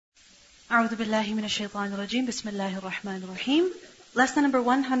أعوذ بالله من الشيطان الرجيم. بسم الله الرحمن الرحيم. Lesson number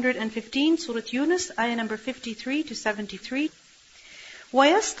 115, Surah Yunus, ayah number 53 to 73.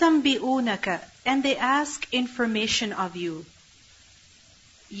 وَيَسْتَنْبِئُونَكَ, and they ask information of you.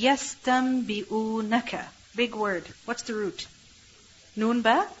 يَسْتَنْبِئُونَكَ, big word. What's the root? Nun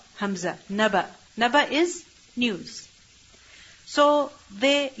ba, hamza, naba. Naba is news. So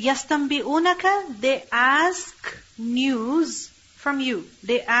they يَسْتَنْبِئُونَكَ, they ask news from you.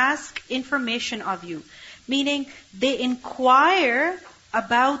 They ask information of you. Meaning, they inquire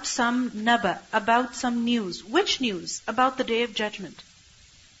about some naba, about some news. Which news? About the Day of Judgment.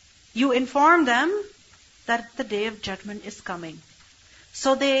 You inform them that the Day of Judgment is coming.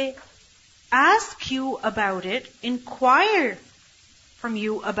 So they ask you about it, inquire from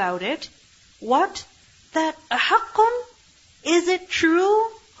you about it. What? That أَحَقٌّ, is it true?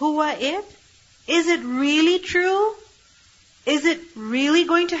 Huwa it? Is it really true? Is it really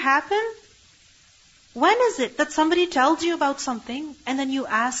going to happen? When is it that somebody tells you about something and then you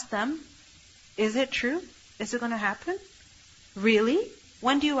ask them, is it true? Is it going to happen? Really?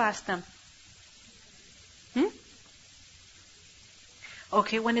 When do you ask them?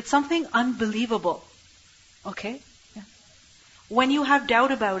 Okay, when it's something unbelievable. Okay? Yeah. When you have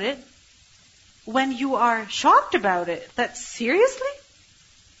doubt about it, when you are shocked about it, that seriously?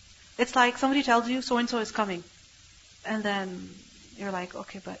 It's like somebody tells you so-and-so is coming. And then you're like,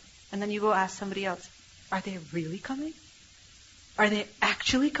 okay, but... And then you go ask somebody else, are they really coming? Are they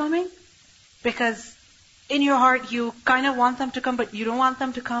actually coming? Because in your heart, you kind of want them to come, but you don't want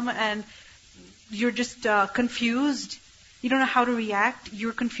them to come, and you're just confused. You don't know how to react.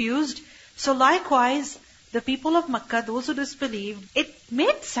 You're confused. So likewise, the people of Makkah, those who disbelieved, it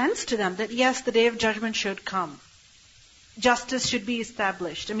made sense to them that yes, the Day of Judgment should come. Justice should be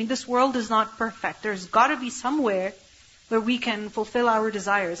established. I mean, this world is not perfect. There's got to be somewhere where we can fulfill our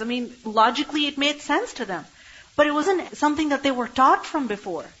desires. I mean, logically it made sense to them. But it wasn't something that they were taught from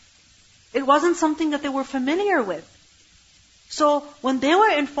before. It wasn't something that they were familiar with. So when they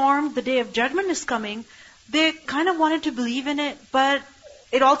were informed the Day of Judgment is coming, they kind of wanted to believe in it, but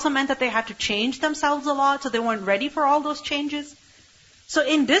it also meant that they had to change themselves a lot, so they weren't ready for all those changes. So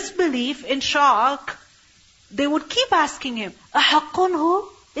in disbelief, in shock, they would keep asking him, أَحَقٌّ هُ?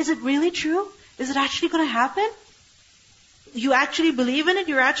 Is it really true? Is it actually going to happen? You actually believe in it?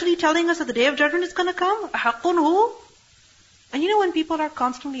 You're actually telling us that the Day of Judgment is going to come? أَحَقٌّ هُ? And you know when people are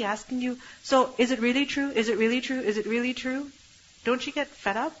constantly asking you, so is it really true? Is it really true? Is it really true? Don't you get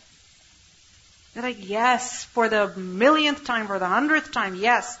fed up? They're like, yes, for the millionth time, for the 100th time,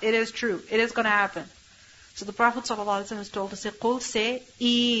 yes, it is true. It is going to happen. So the Prophet ﷺ is told to say, قُلْ, say,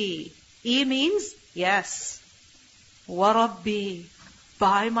 E. E means, yes. وَرَبِّي,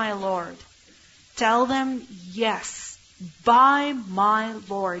 by my Lord. Tell them, yes. By my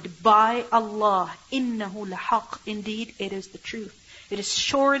Lord, by Allah, إِنَّهُ لَحَقٌّ, indeed it is the truth. It is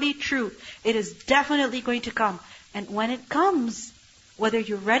surely true. It is definitely going to come. And when it comes, whether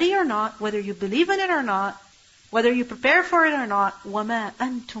you're ready or not, whether you believe in it or not, whether you prepare for it or not, وَمَا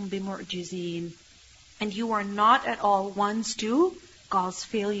أَنْتُمْ بِمُعْجِزِينَ, and you are not at all ones to cause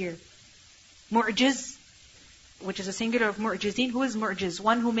failure. Mu'jiz, which is a singular of mu'jizeen. Who is mu'jiz?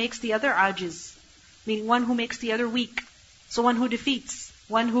 One who makes the other ajiz, meaning one who makes the other weak. So one who defeats,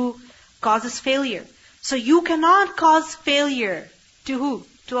 one who causes failure. So you cannot cause failure to who?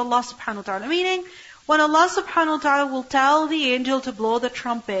 To Allah subhanahu wa ta'ala. Meaning, when Allah subhanahu wa ta'ala will tell the angel to blow the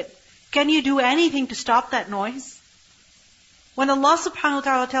trumpet, can you do anything to stop that noise? When Allah subhanahu wa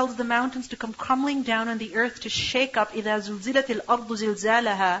ta'ala tells the mountains to come crumbling down on the earth to shake up, إِذَا زُلْزِلَتِ الْأَرْضُ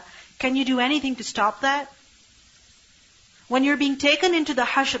زِلْزَالَهَا, can you do anything to stop that? When you're being taken into the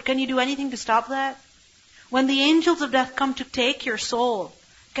hashr, can you do anything to stop that? When the angels of death come to take your soul,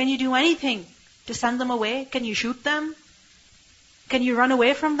 can you do anything to send them away? Can you shoot them? Can you run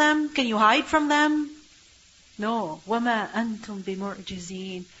away from them? Can you hide from them? No. وَمَا أَنْتُمْ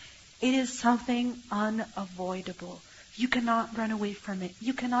بِمُعْجِزِينَ. It is something unavoidable. You cannot run away from it.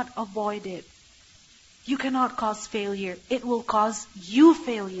 You cannot avoid it. You cannot cause failure. It will cause you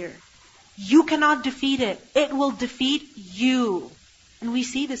failure. You cannot defeat it. It will defeat you. And we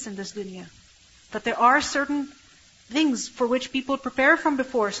see this in this dunya. That there are certain things for which people prepare from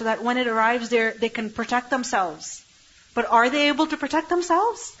before so that when it arrives there, they can protect themselves. But are they able to protect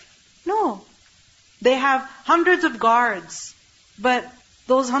themselves? No. They have hundreds of guards. But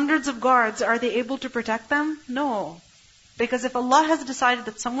those hundreds of guards, are they able to protect them? No. Because if Allah has decided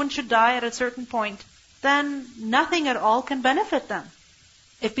that someone should die at a certain point, then nothing at all can benefit them.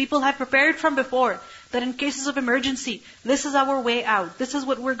 If people had prepared from before, that in cases of emergency, this is our way out, this is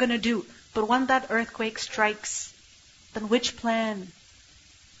what we're going to do. But when that earthquake strikes, then which plan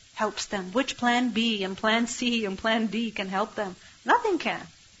helps them? Which plan B and plan C and plan D can help them? Nothing can.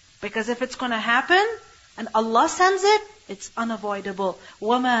 Because if it's going to happen and Allah sends it, it's unavoidable.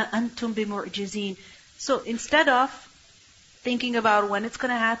 وَمَا أَنْتُمْ بِمُعْجِزِينَ. So instead of thinking about when it's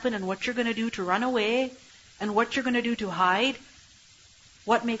going to happen and what you're going to do to run away and what you're going to do to hide,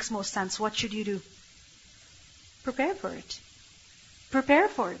 what makes most sense? What should you do? Prepare for it. Prepare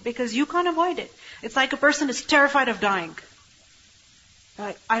for it because you can't avoid it. It's like a person is terrified of dying.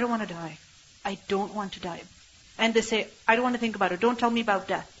 Like, I don't want to die. I don't want to die. And they say, I don't want to think about it. Don't tell me about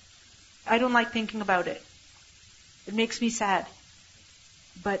death. I don't like thinking about it. It makes me sad.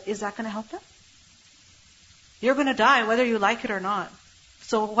 But is that going to help them? You're going to die whether you like it or not.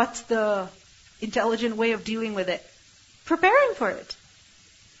 So what's the intelligent way of dealing with it? Preparing for it.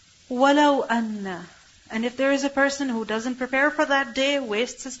 وَلَوْ أَنَّ. And if there is a person who doesn't prepare for that day,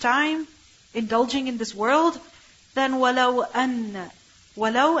 wastes his time indulging in this world, then وَلَوْ أَنَّ.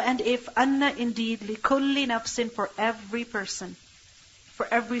 وَلَوْ and if أَنَّ indeed لِكُلِّ نَفْسٍ for every person, for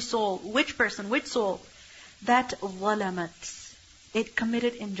every soul. Which person? Which soul? That ظَلَمَتْ. It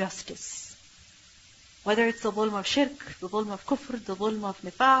committed injustice. Whether it's the dhulm of shirk, the dhulm of kufr, the dhulm of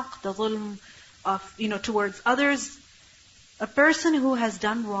nifaq, the dhulm of, towards others. A person who has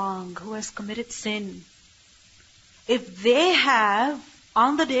done wrong, who has committed sin, if they have,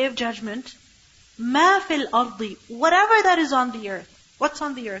 on the Day of Judgment, مَا فِي الْأَرْضِ, whatever that is on the earth. What's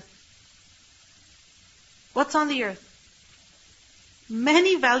on the earth? What's on the earth?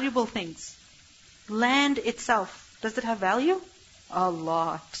 Many valuable things. Land itself, does it have value? A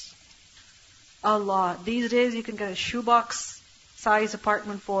lot. A lot. These days you can get a shoebox size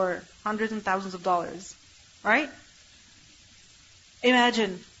apartment for hundreds and thousands of dollars. Right?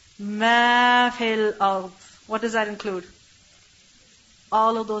 Imagine, مَا فِي الْأَرْضِ. What does that include?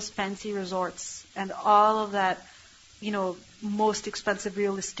 All of those fancy resorts and all of that, most expensive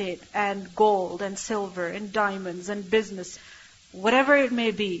real estate and gold and silver and diamonds and business, whatever it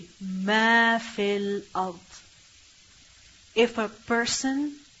may be. مَا فِي الْأَرْضِ. If a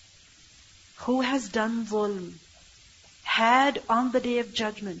person who has done dhulm had on the Day of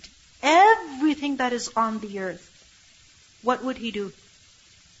Judgment everything that is on the earth, what would he do?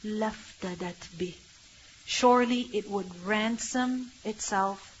 لَفْتَدَتْ بِهِ. Surely it would ransom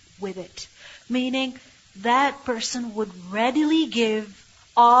itself with it. Meaning, that person would readily give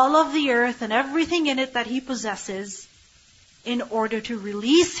all of the earth and everything in it that he possesses in order to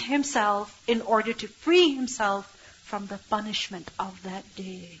release himself, in order to free himself from the punishment of that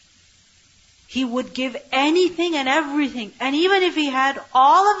day. He would give anything and everything. And even if he had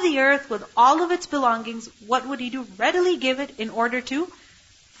all of the earth with all of its belongings, what would he do? Readily give it in order to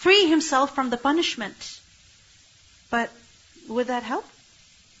free himself from the punishment. But would that help?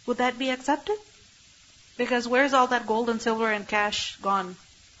 Would that be accepted? Because where's all that gold and silver and cash gone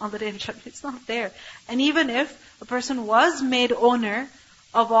on the Day of Judgment? It's not there. And even if a person was made owner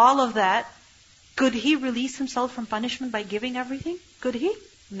of all of that, could he release himself from punishment by giving everything? Could he?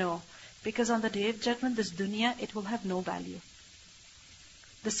 No. Because on the Day of Judgment, this dunya, it will have no value.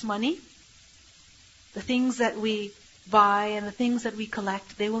 This money, the things that we buy and the things that we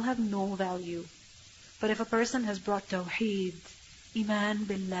collect, they will have no value. But if a person has brought tawheed, iman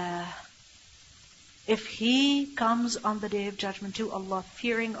billah, if he comes on the Day of Judgment to Allah,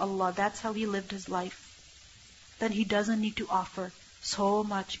 fearing Allah, that's how he lived his life, then he doesn't need to offer so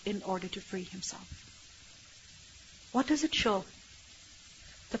much in order to free himself. What does it show?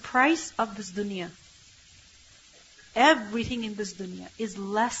 The price of this dunya, everything in this dunya is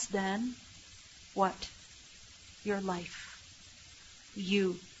less than what? Your life.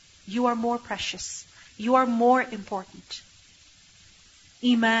 You are more precious. You are more important.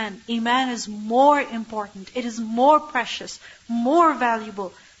 Iman is more important. It is more precious, more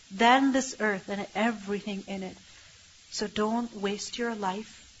valuable than this earth and everything in it. So don't waste your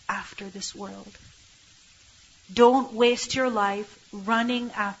life after this world. Don't waste your life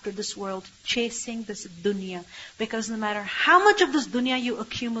running after this world, chasing this dunya. Because no matter how much of this dunya you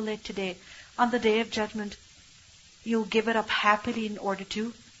accumulate today, on the Day of Judgment, you'll give it up happily in order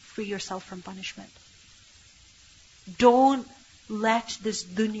to free yourself from punishment. Don't let this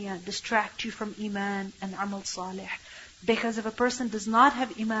dunya distract you from iman and amal salih. Because if a person does not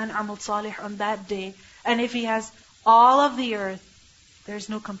have iman, amal salih on that day, and if he has all of the earth, there's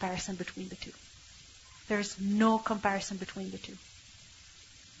no comparison between the two. There's no comparison between the two.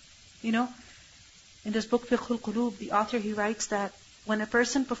 In this book, Fiqh al-Qulub, the author, he writes that when a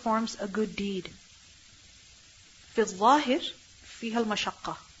person performs a good deed, في الظاهر فيها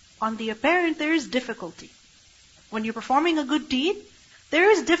المشقة. On the apparent, there is difficulty. When you're performing a good deed, there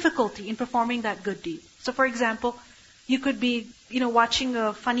is difficulty in performing that good deed. So for example, You could be, watching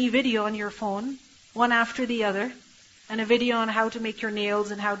a funny video on your phone, one after the other, and a video on how to make your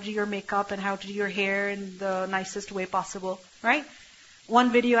nails and how to do your makeup and how to do your hair in the nicest way possible, right?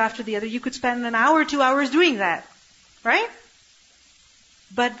 One video after the other. You could spend an hour, 2 hours doing that, right?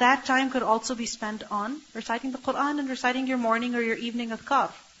 But that time could also be spent on reciting the Quran and reciting your morning or your evening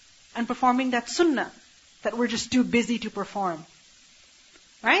adhkar and performing that sunnah that we're just too busy to perform.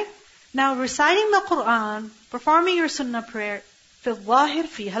 Right? Now, reciting the Quran, performing your sunnah prayer, في الظاهر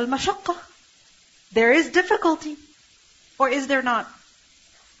فيها المشقة. There is difficulty. Or is there not?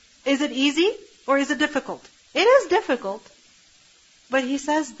 Is it easy or is it difficult? It is difficult. But he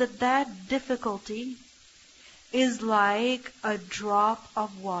says that difficulty is like a drop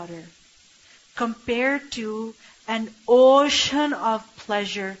of water compared to an ocean of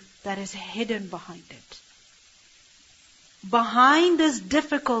pleasure that is hidden behind it. Behind this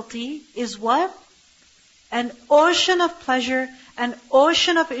difficulty is what? An ocean of pleasure, an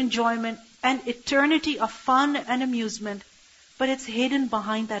ocean of enjoyment, an eternity of fun and amusement, but it's hidden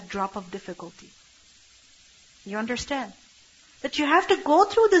behind that drop of difficulty. You understand? That you have to go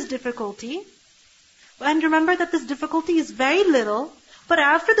through this difficulty, and remember that this difficulty is very little, but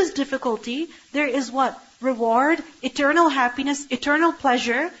after this difficulty, there is what? Reward, eternal happiness, eternal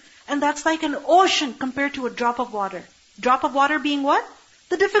pleasure, and that's like an ocean compared to a drop of water. Drop of water being what?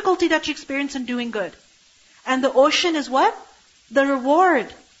 The difficulty that you experience in doing good. And the ocean is what? The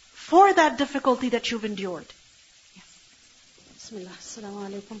reward for that difficulty that you've endured. Bismillah, Assalamu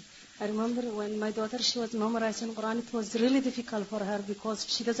alaikum. I remember when my daughter, she was memorizing Quran, it was really difficult for her because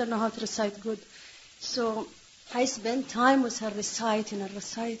she doesn't know how to recite good. So I spent time with her reciting,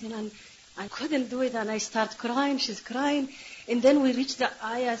 and I couldn't do it, and I start crying, she's crying. And then we reached the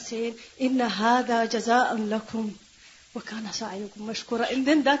ayah saying, Inna hada jaza'an lakum, wa kana sa'yukum mashkura. And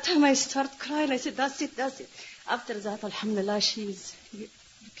then that time I start crying, I said, that's it. After that, alhamdulillah, she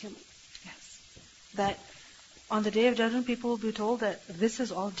became... Yes. That on the Day of Judgment, people will be told that this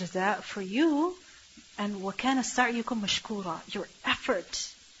is all jaza for you, and وَكَانَ سَعْيُكُمْ مَشْكُورًا. Your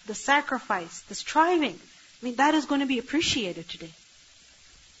effort, the sacrifice, the striving, that is going to be appreciated today.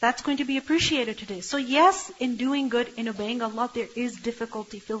 That's going to be appreciated today. So yes, in doing good, in obeying Allah, there is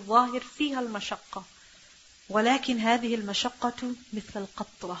difficulty. فِي الظَّاهِرِ فِيهَا الْمَشَقَّةِ وَلَكِنْ هَذِهِ الْمَشَقَّةُ مِثْلَ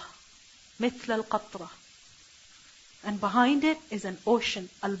الْقَطْرَةِ. And behind it is an ocean,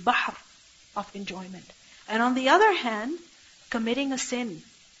 al-bahr, of enjoyment. And on the other hand, committing a sin,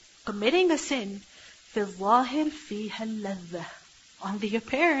 فِي الظَّاهِرِ فِيهَا اللَّذَّةِ. On the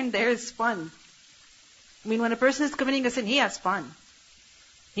apparent, there is fun. When a person is committing a sin, he has fun.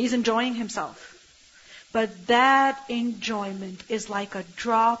 He's enjoying himself. But that enjoyment is like a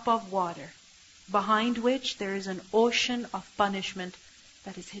drop of water, behind which there is an ocean of punishment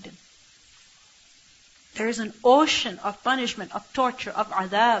that is hidden. There is an ocean of punishment, of torture, of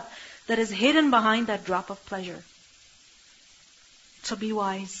adab, that is hidden behind that drop of pleasure. So be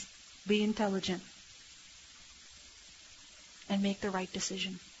wise, be intelligent, and make the right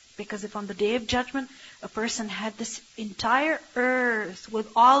decision. Because if on the Day of Judgment, a person had this entire earth with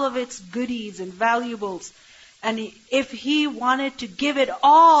all of its goodies and valuables, and if he wanted to give it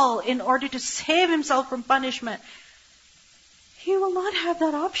all in order to save himself from punishment, he will not have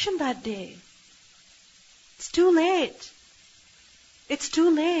that option that day. It's too late. It's too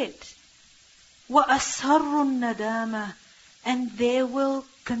late. وَأَسَرُّ النَّدَامَةِ. And they will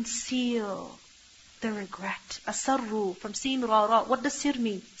conceal the regret. Asarru, from sin ra. What does sir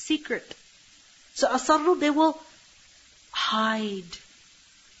mean? Secret. So asarru, they will hide.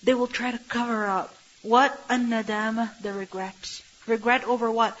 They will try to cover up. What? An-nadama, the regret. Regret over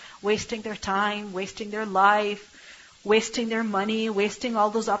what? Wasting their time, wasting their life, wasting their money, wasting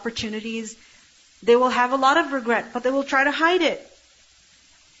all those opportunities. They will have a lot of regret, but they will try to hide it.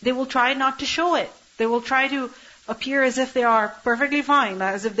 They will try not to show it. They will try to appear as if they are perfectly fine,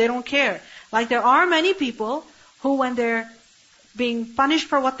 as if they don't care. Like there are many people who, when they're being punished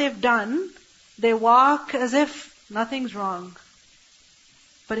for what they've done, they walk as if nothing's wrong.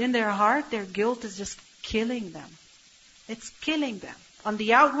 But in their heart, their guilt is just killing them. It's killing them. On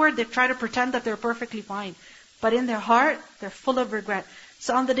the outward, they try to pretend that they're perfectly fine. But in their heart, they're full of regret.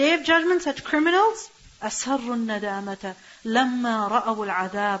 So on the Day of Judgment, such criminals, أَسَرُّ النَّدَامَةَ لَمَّا رَأَوُا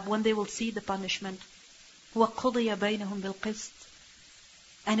الْعَذَابِ. When they will see the punishment. وَقُضِيَ بَيْنَهُمْ بِالْقِسْطِ.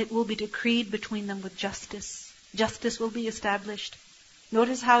 And it will be decreed between them with justice. Justice will be established.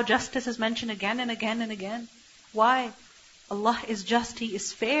 Notice how justice is mentioned again and again and again. Why? Allah is just, He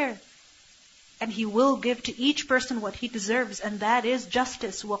is fair. And He will give to each person what he deserves, and that is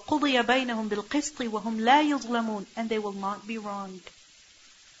justice. وَقُضِيَ بَيْنَهُمْ بِالْقِسْطِ وَهُمْ لَا يُظْلَمُونَ. And they will not be wronged.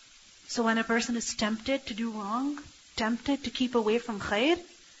 So when a person is tempted to do wrong, tempted to keep away from khair,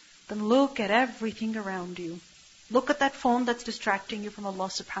 then look at everything around you. Look at that phone that's distracting you from Allah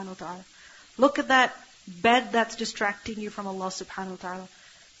subhanahu wa ta'ala. Look at that bed that's distracting you from Allah subhanahu wa ta'ala.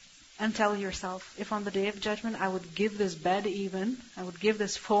 And tell yourself, if on the Day of Judgment I would give this bed even, I would give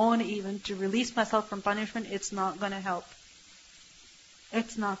this phone even to release myself from punishment, it's not going to help.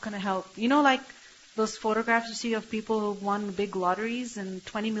 It's not going to help. You know, like those photographs you see of people who won big lotteries and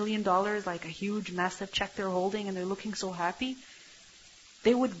 $20 million, like a huge, massive check they're holding, and they're looking so happy.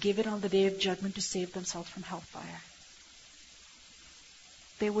 They would give it on the Day of Judgment to save themselves from hellfire.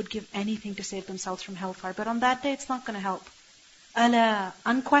 They would give anything to save themselves from hellfire. But on that day, it's not going to help. Ala,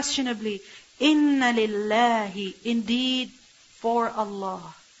 unquestionably, inna lillahi, indeed for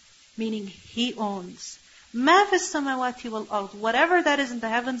Allah, meaning He owns. Ma fis samawati wal ard, whatever that is in the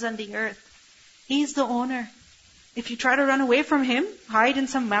heavens and the earth, He's the owner. If you try to run away from Him, hide in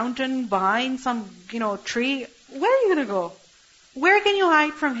some mountain, behind some, tree, where are you going to go? Where can you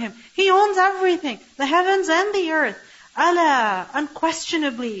hide from Him? He owns everything, the heavens and the earth. Ala,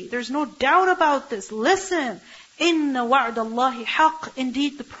 unquestionably, there's no doubt about this. Listen, inna wa'd Allahi haqq.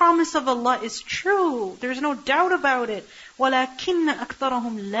 Indeed, the promise of Allah is true. There's no doubt about it. وَلَكِنَّ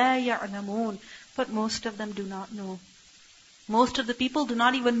أَكْثَرَهُمْ لَا يَعْلَمُونَ. But most of them do not know. Most of the people do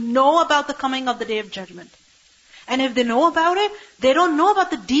not even know about the coming of the Day of Judgment. And if they know about it, they don't know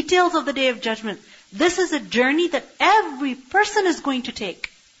about the details of the Day of Judgment. This is a journey that every person is going to take.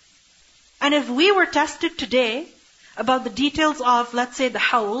 And if we were tested today about the details of, let's say, the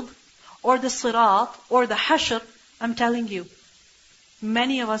Hawd, or the Sirat, or the Hashr, I'm telling you,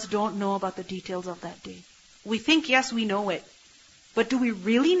 many of us don't know about the details of that day. We think, yes, we know it. But do we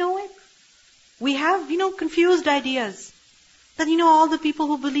really know it? We have, confused ideas. That, all the people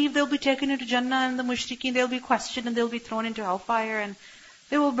who believe they'll be taken into Jannah and the mushrikeen, they'll be questioned and they'll be thrown into hellfire and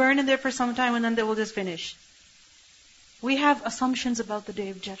they will burn in there for some time and then they will just finish. We have assumptions about the Day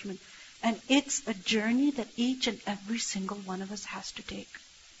of Judgment. And it's a journey that each and every single one of us has to take.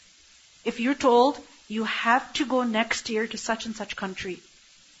 If you're told, you have to go next year to such and such country.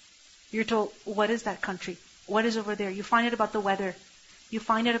 You're told, what is that country? What is over there? You find out about the weather. You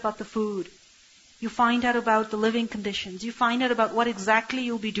find out about the food. You find out about the living conditions. You find out about what exactly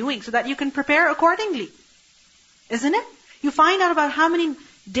you'll be doing so that you can prepare accordingly. Isn't it? You find out about how many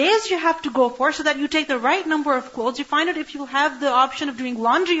days you have to go for so that you take the right number of clothes. You find out if you have the option of doing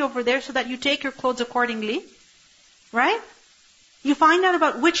laundry over there so that you take your clothes accordingly. Right? You find out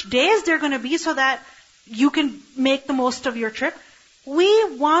about which days they're going to be so that you can make the most of your trip.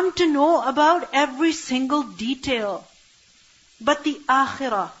 We want to know about every single detail. But the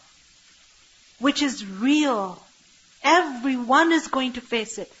akhirah, which is real, everyone is going to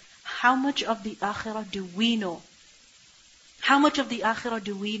face it. How much of the akhirah do we know? How much of the akhirah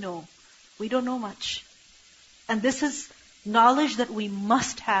do we know? We don't know much. And this is knowledge that we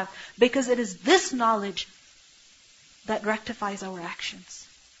must have, because it is this knowledge that rectifies our actions.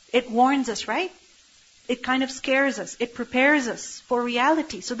 It warns us, right? It kind of scares us. It prepares us for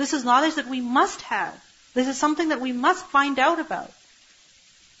reality. So this is knowledge that we must have. This is something that we must find out about.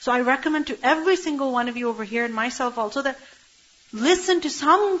 So I recommend to every single one of you over here, and myself also, that listen to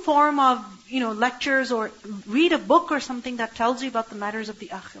some form of, lectures or read a book or something that tells you about the matters of the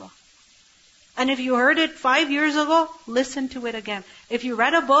akhirah. And if you heard it 5 years ago, listen to it again. If you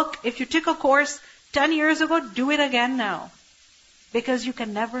read a book, if you took a course 10 years ago, do it again now. Because you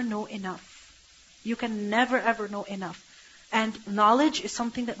can never know enough. You can never ever know enough. And knowledge is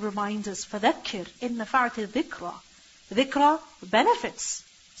something that reminds us. فَذَكِّرْ إِنَّ فَعْتِ الذِّكْرَى. Dhikra benefits.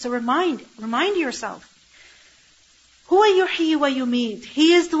 So remind yourself. هُوَ يُحْيِي وَيُمِيتُ.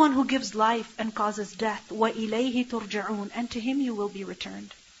 He is the one who gives life and causes death. وَإِلَيْهِ تُرْجَعُونَ. And to Him you will be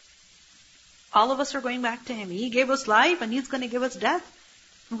returned. All of us are going back to Him. He gave us life and He's going to give us death.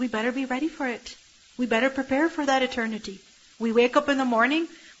 And we better be ready for it. We better prepare for that eternity. We wake up in the morning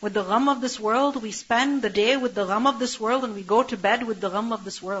with the gham of this world. We spend the day with the gham of this world, and we go to bed with the gham of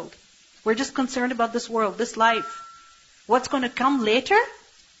this world. We're just concerned about this world, this life. What's going to come later?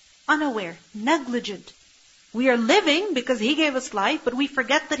 Unaware, negligent. We are living because He gave us life, but we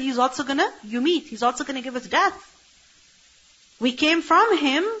forget that He's also going to yumit. He's also going to give us death. We came from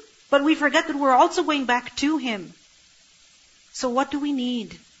Him, but we forget that we're also going back to Him. So what do we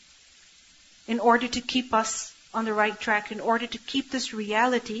need in order to keep us on the right track, in order to keep this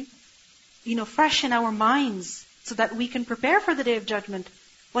reality, fresh in our minds, so that we can prepare for the Day of Judgment?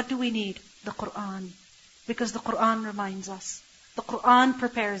 What do we need? The Qur'an. Because the Qur'an reminds us. The Qur'an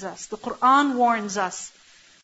prepares us. The Qur'an warns us.